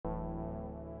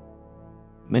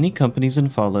many companies in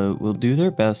Fallout will do their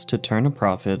best to turn a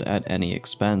profit at any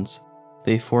expense.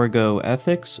 They forego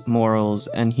ethics, morals,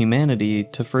 and humanity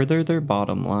to further their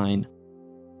bottom line.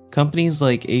 Companies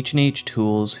like H&H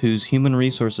Tools, whose human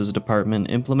resources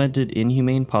department implemented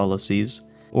inhumane policies,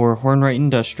 or Hornwright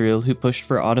Industrial, who pushed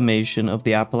for automation of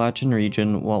the Appalachian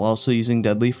region while also using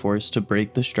deadly force to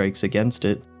break the strikes against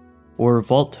it, or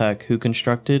Vault-Tec, who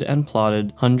constructed and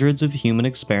plotted hundreds of human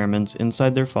experiments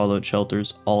inside their Fallout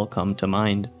shelters, all come to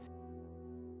mind.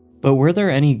 But were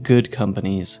there any good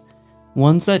companies?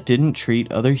 Ones that didn't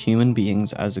treat other human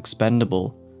beings as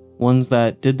expendable? Ones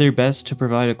that did their best to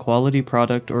provide a quality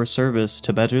product or service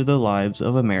to better the lives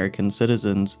of American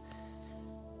citizens?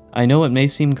 I know it may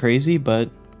seem crazy, but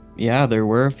yeah, there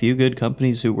were a few good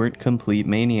companies who weren't complete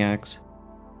maniacs.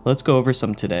 Let's go over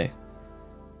some today.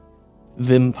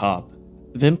 Vim Pop.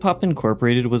 Vim Pop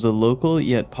Incorporated was a local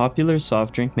yet popular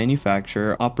soft drink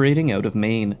manufacturer operating out of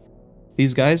Maine.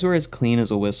 These guys were as clean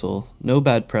as a whistle, no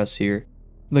bad press here.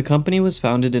 The company was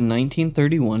founded in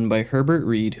 1931 by Herbert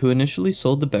Reed, who initially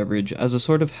sold the beverage as a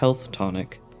sort of health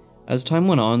tonic. As time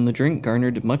went on, the drink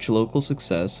garnered much local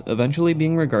success, eventually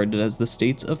being regarded as the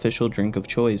state's official drink of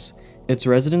choice, its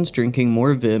residents drinking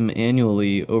more Vim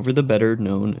annually over the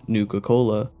better-known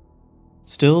Nuka-Cola.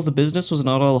 Still, the business was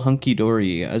not all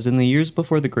hunky-dory, as in the years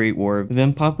before the Great War,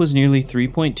 Vim Pop was nearly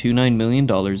 $3.29 million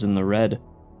in the red.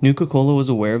 Nuka-Cola was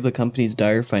aware of the company's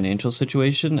dire financial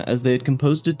situation, as they had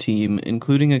composed a team,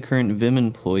 including a current Vim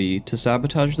employee, to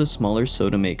sabotage the smaller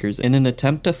soda makers in an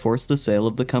attempt to force the sale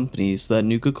of the company so that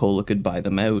Nuka-Cola could buy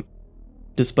them out.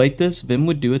 Despite this, Vim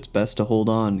would do its best to hold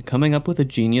on, coming up with a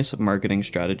genius marketing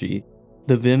strategy,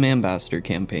 the Vim Ambassador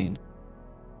campaign.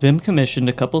 Vim commissioned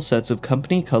a couple sets of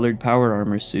company-colored power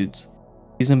armor suits.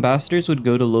 These ambassadors would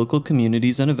go to local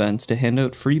communities and events to hand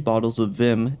out free bottles of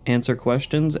Vim, answer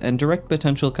questions, and direct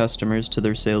potential customers to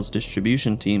their sales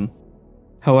distribution team.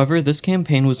 However, this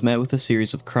campaign was met with a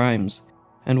series of crimes,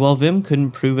 and while Vim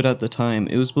couldn't prove it at the time,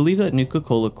 it was believed that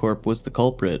Nuka-Cola Corp was the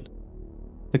culprit.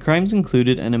 The crimes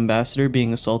included an ambassador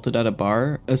being assaulted at a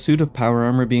bar, a suit of power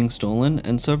armor being stolen,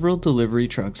 and several delivery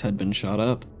trucks had been shot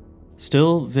up.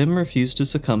 Still, Vim refused to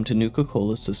succumb to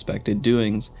Nuka-Cola's suspected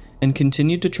doings, and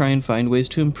continued to try and find ways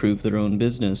to improve their own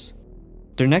business.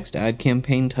 Their next ad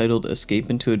campaign, titled Escape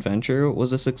into Adventure,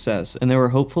 was a success, and they were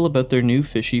hopeful about their new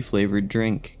fishy flavored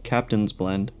drink, Captain's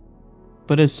Blend.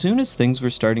 But as soon as things were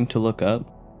starting to look up,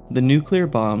 the nuclear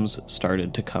bombs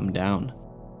started to come down.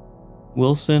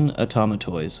 Wilson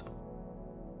Automatoys.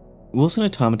 Wilson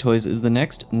Automatoys is the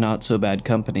next not-so-bad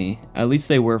company, at least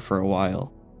they were for a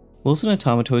while. Wilson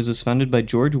Automatoys was founded by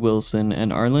George Wilson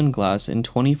and Arlen Glass in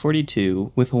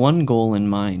 2042 with one goal in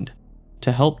mind: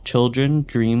 to help children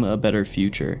dream a better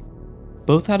future.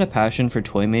 Both had a passion for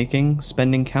toy making,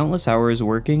 spending countless hours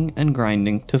working and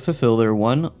grinding to fulfill their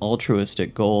one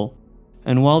altruistic goal.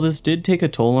 And while this did take a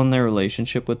toll on their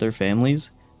relationship with their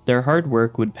families, their hard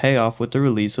work would pay off with the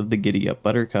release of the Giddy Up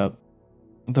Buttercup.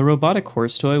 The robotic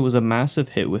horse toy was a massive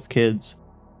hit with kids.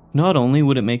 Not only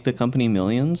would it make the company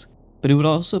millions, but it would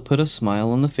also put a smile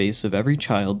on the face of every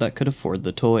child that could afford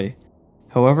the toy.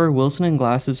 However, Wilson and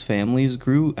Glass's families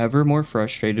grew ever more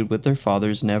frustrated with their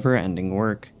father's never-ending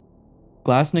work.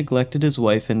 Glass neglected his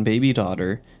wife and baby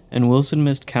daughter, and Wilson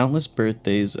missed countless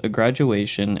birthdays, a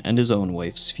graduation, and his own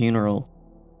wife's funeral.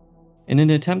 In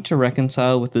an attempt to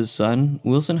reconcile with his son,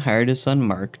 Wilson hired his son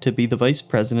Mark to be the vice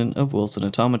president of Wilson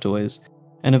Automatoys,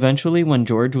 and eventually, when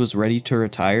George was ready to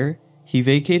retire, he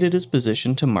vacated his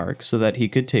position to Mark so that he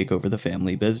could take over the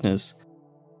family business.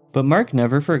 But Mark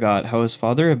never forgot how his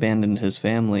father abandoned his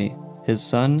family, his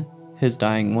son, his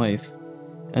dying wife.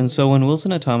 And so when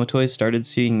Wilson Automatoys started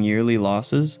seeing yearly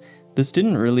losses, this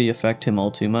didn't really affect him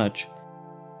all too much.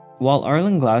 While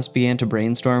Arlen Glass began to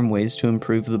brainstorm ways to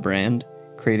improve the brand,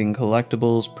 creating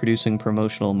collectibles, producing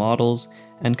promotional models,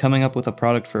 and coming up with a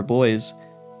product for boys,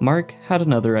 Mark had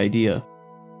another idea.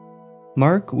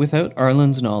 Mark, without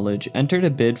Arlen's knowledge, entered a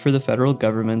bid for the federal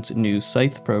government's new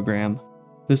Scythe program.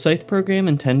 The Scythe program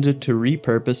intended to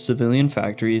repurpose civilian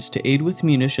factories to aid with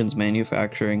munitions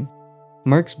manufacturing.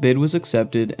 Mark's bid was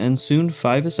accepted, and soon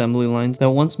 5 assembly lines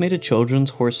that once made a children's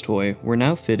horse toy were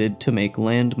now fitted to make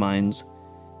landmines.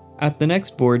 At the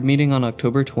next board meeting on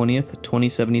October 20th,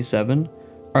 2077,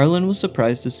 Arlen was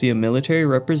surprised to see a military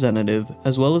representative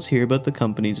as well as hear about the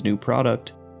company's new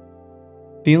product.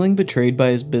 Feeling betrayed by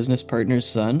his business partner's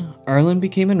son, Arlen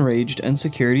became enraged and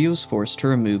security was forced to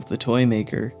remove the toy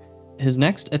maker. His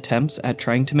next attempts at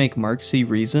trying to make Mark see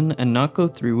reason and not go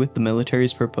through with the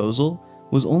military's proposal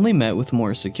was only met with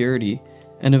more security,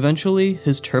 and eventually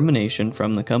his termination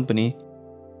from the company.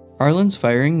 Harlan's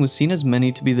firing was seen as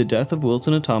many to be the death of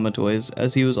Wilson Automatoys,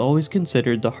 as he was always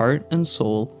considered the heart and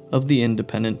soul of the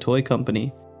independent toy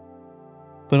company.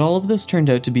 But all of this turned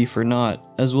out to be for naught,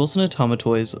 as Wilson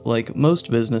Automatoys, like most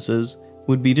businesses,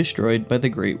 would be destroyed by the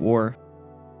Great War.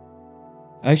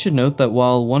 I should note that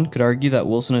while one could argue that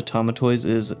Wilson Automatoys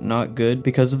is not good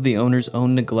because of the owner's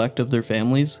own neglect of their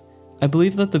families, I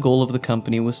believe that the goal of the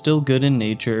company was still good in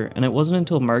nature, and it wasn't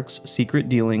until Mark's secret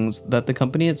dealings that the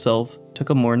company itself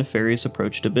took a more nefarious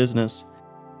approach to business.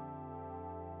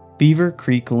 Beaver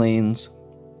Creek Lanes.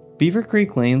 Beaver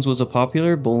Creek Lanes was a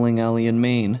popular bowling alley in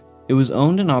Maine. It was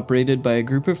owned and operated by a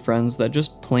group of friends that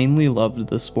just plainly loved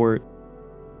the sport.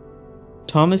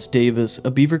 Thomas Davis, a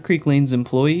Beaver Creek Lanes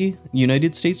employee,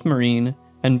 United States Marine,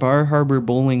 and Bar Harbor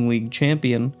Bowling League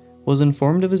champion, was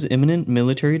informed of his imminent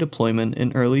military deployment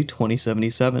in early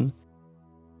 2077.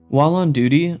 While on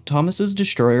duty, Thomas's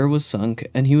destroyer was sunk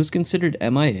and he was considered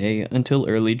MIA until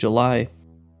early July.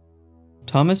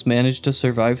 Thomas managed to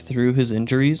survive through his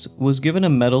injuries, was given a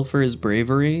medal for his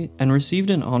bravery, and received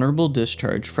an honorable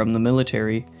discharge from the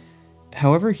military.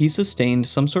 However, he sustained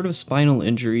some sort of spinal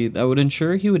injury that would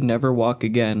ensure he would never walk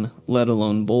again, let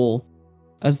alone bowl.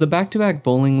 As the back-to-back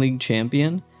bowling league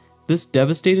champion, this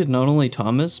devastated not only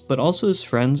Thomas, but also his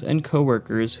friends and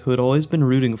co-workers who had always been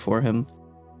rooting for him.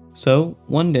 So,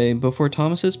 one day, before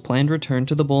Thomas's planned return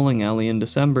to the bowling alley in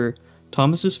December,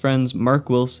 Thomas's friends Mark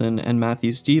Wilson and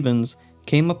Matthew Stevens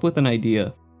came up with an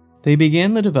idea. They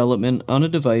began the development on a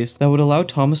device that would allow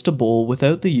Thomas to bowl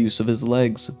without the use of his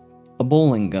legs, a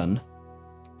bowling gun.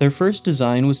 Their first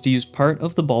design was to use part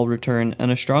of the ball return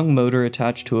and a strong motor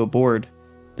attached to a board.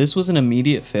 This was an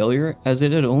immediate failure, as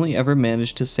it had only ever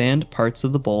managed to sand parts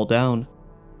of the ball down.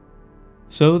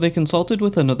 So they consulted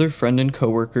with another friend and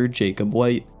coworker, Jacob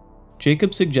White.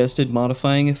 Jacob suggested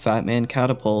modifying a Fat Man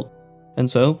catapult, and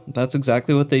so that's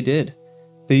exactly what they did.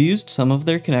 They used some of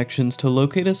their connections to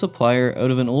locate a supplier out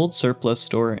of an old surplus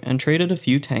store and traded a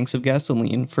few tanks of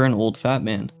gasoline for an old Fat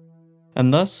Man.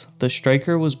 And thus, the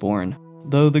Striker was born,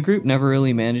 though the group never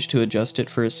really managed to adjust it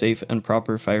for a safe and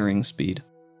proper firing speed.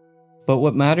 But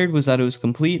what mattered was that it was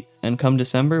complete, and come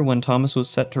December, when Thomas was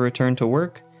set to return to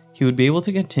work, he would be able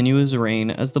to continue his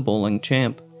reign as the bowling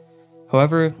champ.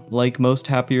 However, like most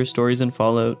happier stories in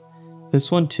Fallout, this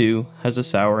one too has a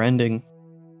sour ending.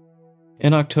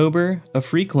 In October, a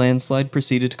freak landslide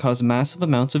proceeded to cause massive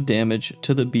amounts of damage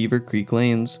to the Beaver Creek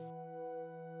Lanes.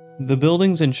 The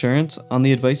building's insurance, on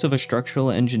the advice of a structural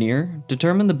engineer,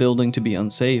 determined the building to be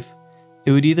unsafe.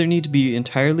 It would either need to be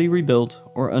entirely rebuilt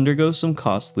or undergo some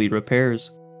costly repairs.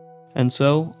 And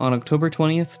so, on October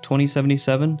 20th,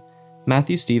 2077,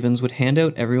 Matthew Stevens would hand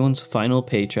out everyone's final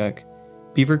paycheck.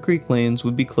 Beaver Creek Lanes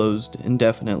would be closed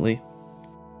indefinitely.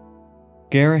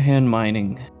 Garahan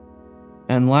Mining.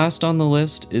 And last on the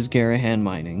list is Garahan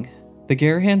Mining. The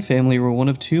Garahan family were one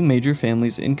of two major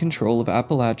families in control of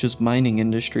Appalachia's mining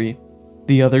industry,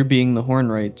 the other being the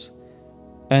Hornwrights.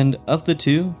 And of the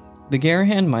two, the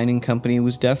Garahan Mining Company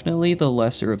was definitely the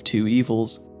lesser of two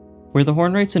evils. Where the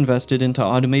Hornwrights invested into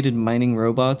automated mining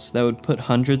robots that would put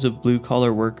hundreds of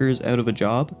blue-collar workers out of a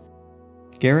job,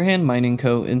 Garahan Mining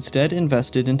Co. instead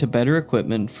invested into better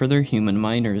equipment for their human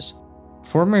miners.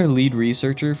 Former lead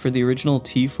researcher for the original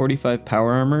T-45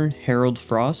 power armor, Harold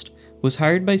Frost, was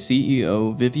hired by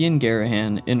CEO Vivian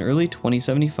Garahan in early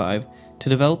 2075 to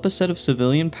develop a set of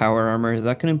civilian power armor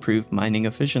that can improve mining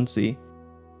efficiency.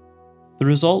 The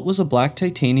result was a black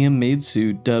titanium-made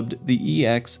suit dubbed the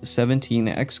EX-17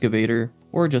 Excavator,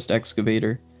 or just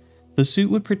Excavator. The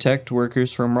suit would protect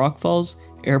workers from rockfalls,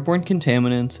 airborne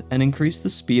contaminants, and increase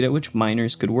the speed at which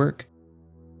miners could work.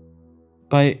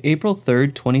 By April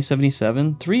 3,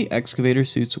 2077, 3 excavator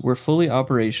suits were fully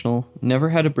operational, never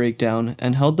had a breakdown,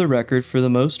 and held the record for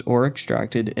the most ore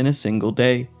extracted in a single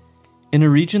day. In a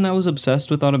region that was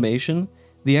obsessed with automation,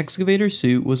 the excavator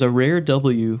suit was a rare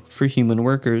W for human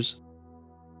workers.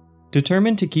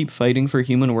 Determined to keep fighting for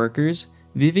human workers,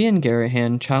 Vivian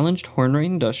Garahan challenged Hornwright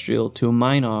Industrial to a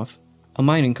mine-off, a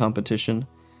mining competition.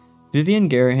 Vivian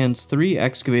Garahan's 3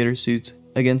 excavator suits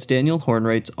against Daniel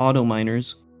Hornwright's auto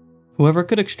miners. Whoever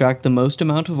could extract the most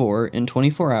amount of ore in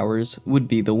 24 hours would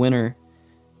be the winner.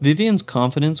 Vivian's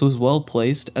confidence was well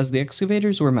placed as the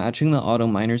excavators were matching the auto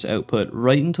miners' output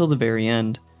right until the very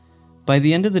end. By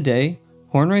the end of the day,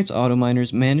 Hornwright's auto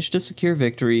miners managed to secure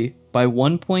victory by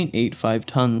 1.85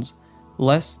 tons,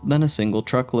 less than a single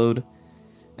truckload.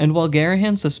 And while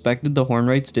Garahan suspected the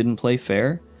Hornwrights didn't play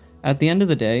fair, at the end of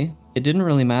the day, it didn't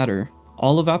really matter.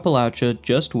 All of Appalachia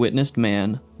just witnessed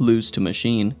man lose to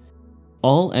machine.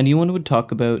 All anyone would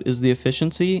talk about is the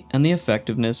efficiency and the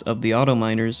effectiveness of the auto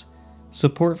miners.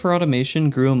 Support for automation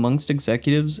grew amongst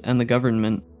executives and the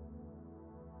government.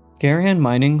 Garahan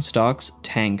Mining stocks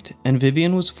tanked, and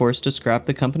Vivian was forced to scrap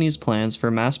the company's plans for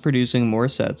mass-producing more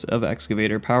sets of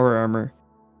excavator power armor.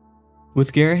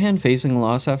 With Garahan facing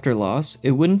loss after loss,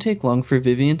 it wouldn't take long for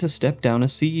Vivian to step down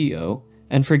as CEO,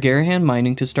 and for Garahan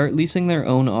Mining to start leasing their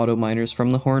own auto miners from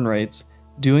the Hornwrights,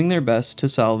 doing their best to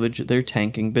salvage their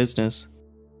tanking business.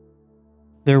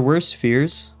 Their worst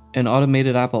fears, an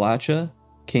automated Appalachia,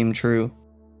 came true.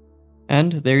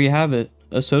 And there you have it,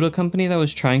 a soda company that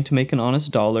was trying to make an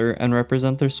honest dollar and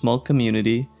represent their small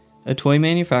community, a toy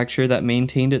manufacturer that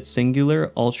maintained its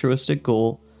singular altruistic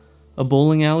goal, a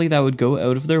bowling alley that would go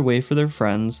out of their way for their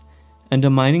friends, and a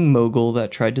mining mogul that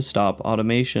tried to stop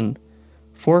automation.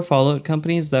 4 Fallout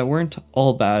companies that weren't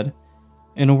all bad.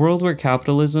 In a world where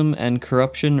capitalism and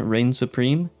corruption reign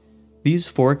supreme, these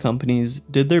 4 companies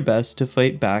did their best to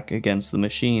fight back against the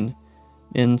machine,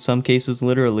 in some cases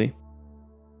literally.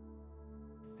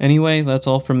 Anyway, that's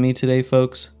all from me today,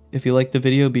 folks. If you liked the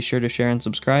video, be sure to share and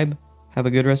subscribe. Have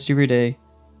a good rest of your day.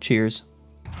 Cheers.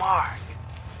 Mark,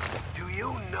 do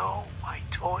you know why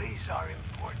toys are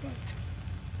important?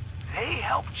 They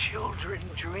help children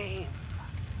dream.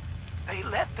 They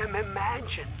let them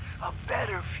imagine a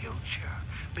better future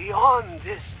beyond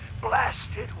this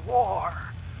blasted war.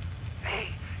 They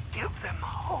give them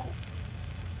hope.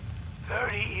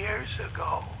 30 years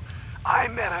ago, I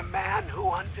met a man who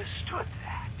understood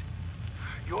that.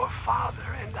 Your father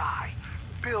and I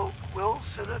built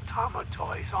Wilson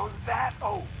Automatoys on that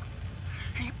hope.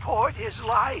 He poured his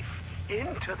life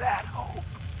into that hope.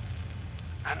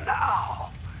 And now,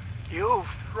 you've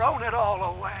thrown it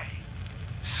all away,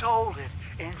 sold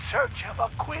it in search of a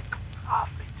quick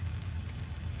profit.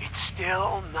 It's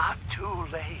still not too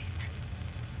late.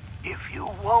 If you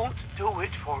won't do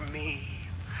it for me,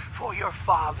 for your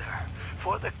father,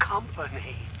 for the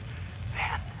company,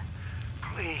 then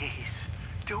please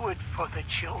do it for the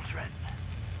children.